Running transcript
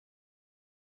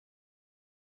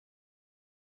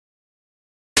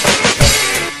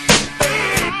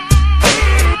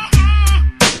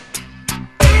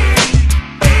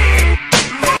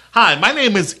Hi, my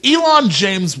name is Elon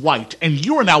James White, and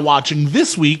you are now watching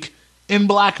This Week in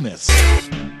Blackness.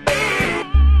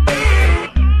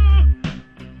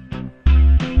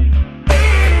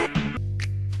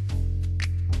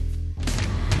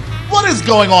 What is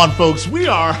going on, folks? We're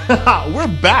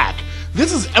back.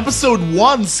 This is episode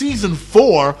 1, season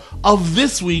 4 of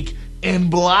This Week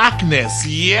in Blackness.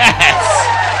 Yes!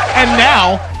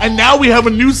 And now we have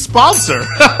a new sponsor.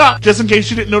 Just in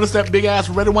case you didn't notice that big ass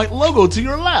red and white logo to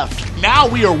your left. Now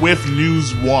we are with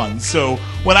News One. So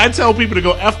when I tell people to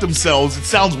go F themselves, it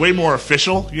sounds way more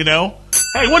official, you know?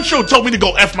 Hey, one show told me to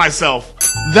go F myself.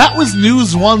 That was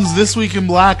News One's This Week in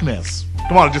Blackness.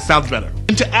 Come on, it just sounds better.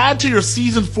 And to add to your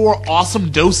season 4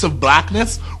 awesome dose of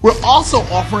blackness, we're also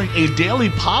offering a daily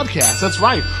podcast. That's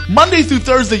right. Monday through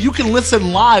Thursday, you can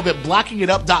listen live at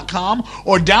blacking.com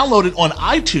or download it on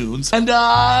iTunes. And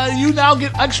you now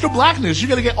get extra blackness. You're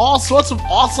going to get all sorts of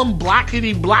awesome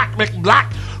blackity, blacktastic,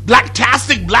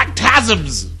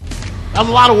 blacktasms. That's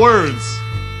a lot of words.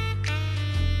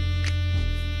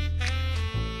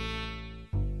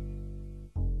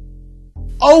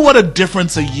 Oh, what a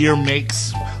difference a year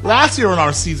makes. Last year in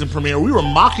our season premiere, we were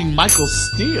mocking Michael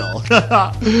Steele.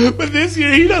 But this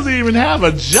year, he doesn't even have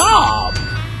a job.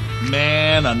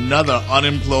 Man, another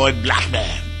unemployed black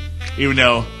man. Even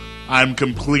though I'm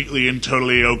completely and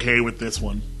totally okay with this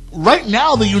one. Right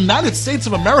now, the United States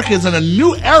of America is in a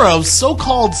new era of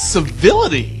so-called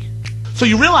civility. So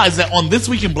you realize that on This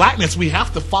Week in Blackness, we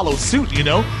have to follow suit, you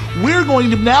know? We're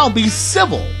going to now be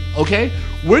civil, okay?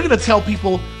 We're going to tell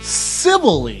people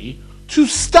civilly to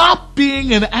stop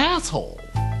being an asshole.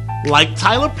 Like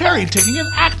Tyler Perry taking an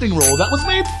acting role that was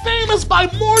made famous by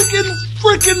Morgan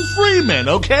frickin' Freeman,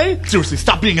 okay? Seriously,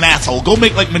 stop being an asshole. Go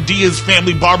make like Medea's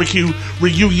Family Barbecue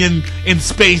Reunion in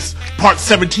Space Part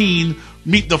 17,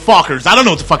 Meet the Fockers. I don't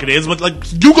know what the fuck it is, but like,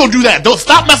 you go do that. Don't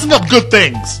stop messing up good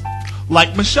things.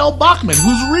 Like Michelle Bachmann,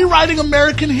 who's rewriting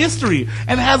American history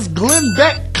and has Glenn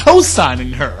Beck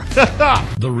co-signing her.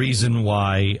 The reason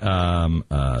why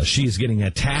she is getting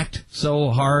attacked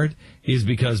so hard is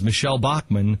because Michelle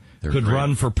Bachmann could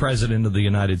run for president of the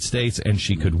United States and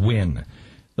she could win.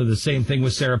 So the same thing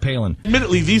with Sarah Palin.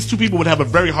 Admittedly, these two people would have a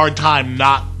very hard time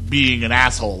not being an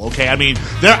asshole, okay? I mean,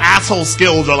 their asshole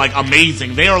skills are like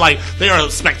amazing. They are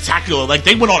spectacular. Like,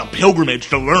 they went on a pilgrimage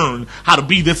to learn how to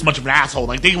be this much of an asshole.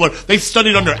 Like, they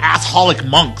studied under assholic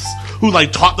monks who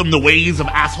like taught them the ways of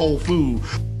asshole foo.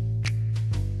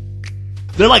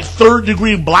 They're like 3rd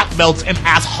degree black belts in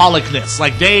assholicness.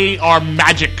 Like, they are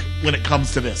magic when it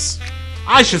comes to this.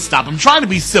 I should stop. I'm trying to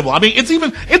be civil. I mean,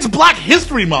 it's Black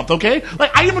History Month, okay?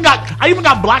 Like, I even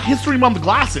got Black History Month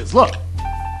glasses. Look.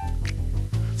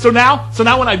 So now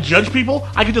when I judge people,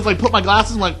 I can just like put my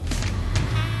glasses and like.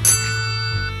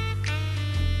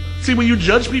 See, when you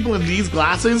judge people in these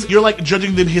glasses, you're like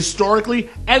judging them historically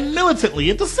and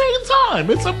militantly at the same time.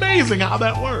 It's amazing how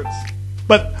that works.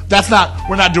 But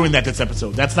we're not doing that this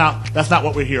episode. That's not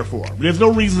what we're here for. There's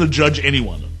no reason to judge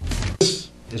anyone. This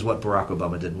is what Barack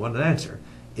Obama didn't want to answer.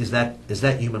 Is that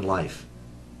human life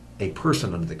a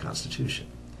person under the Constitution?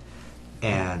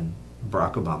 And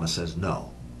Barack Obama says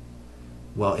no.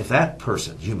 Well, if that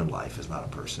person, human life, is not a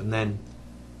person, then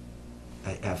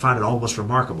I find it almost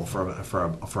remarkable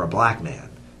for a black man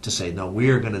to say, no,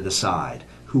 we're going to decide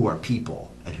who are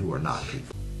people and who are not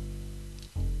people.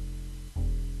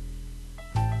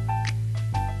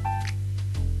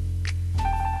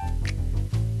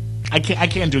 I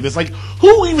can't do this. Like,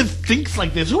 who even thinks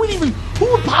like this? Who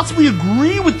would possibly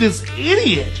agree with this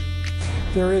idiot?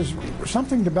 There is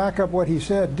something to back up what he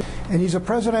said, and he's a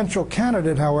presidential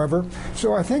candidate, however,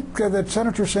 so I think that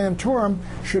Senator Santorum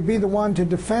should be the one to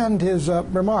defend his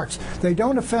remarks. They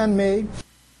don't offend me.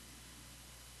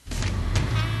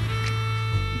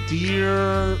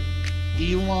 Dear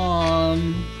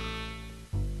Elon,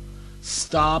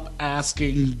 stop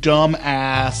asking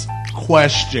dumb-ass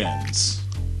questions.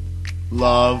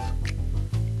 Love,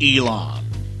 Elon.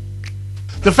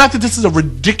 The fact that this is a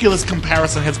ridiculous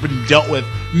comparison has been dealt with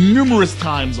numerous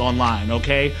times online,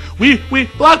 okay? We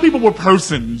black people were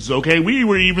persons, okay? We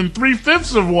were even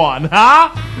 3/5 of one,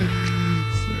 huh?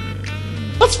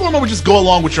 Let's for a moment just go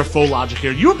along with your faux logic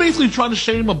here. You're basically trying to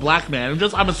shame a black man,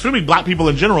 and I'm assuming black people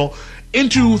in general,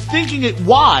 into thinking it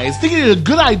a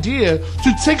good idea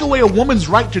to take away a woman's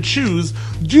right to choose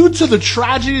due to the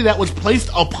tragedy that was placed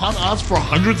upon us for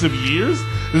hundreds of years?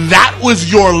 That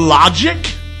was your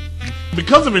logic?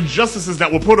 Because of injustices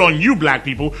that were put on you, black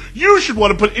people, you should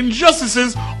want to put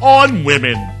injustices on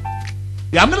women.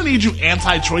 Yeah, I'm gonna need you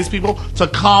anti-choice people to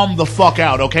calm the fuck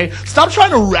out, okay? Stop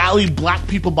trying to rally black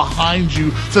people behind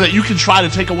you so that you can try to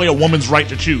take away a woman's right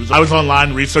to choose. I was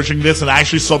online researching this and I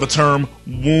actually saw the term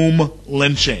womb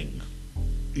lynching.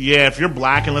 Yeah, if you're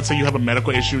black and let's say you have a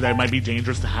medical issue that it might be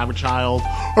dangerous to have a child,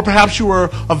 or perhaps you were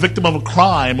a victim of a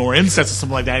crime or incest or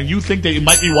something like that, and you think that it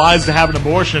might be wise to have an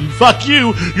abortion, fuck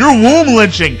you, you're womb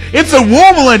lynching. It's a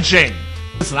womb lynching.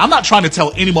 Listen, I'm not trying to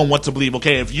tell anyone what to believe,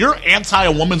 okay? If you're anti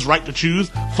a woman's right to choose,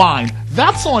 fine.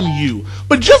 That's on you.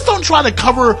 But just don't try to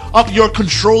cover up your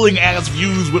controlling ass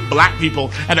views with black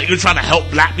people and that you're trying to help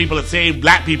black people and save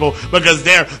black people because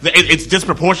it's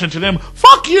disproportionate to them.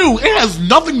 Fuck you. It has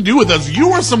nothing to do with us. You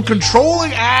are some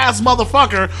controlling ass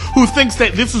motherfucker who thinks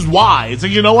that this is wise.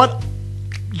 And you know what?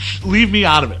 Leave me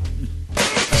out of it.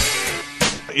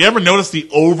 You ever notice the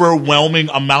overwhelming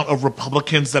amount of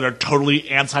Republicans that are totally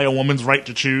anti a woman's right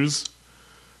to choose?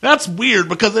 That's weird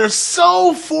because they're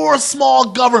so for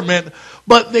small government,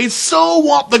 but they so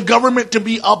want the government to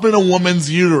be up in a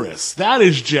woman's uterus. That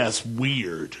is just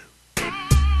weird.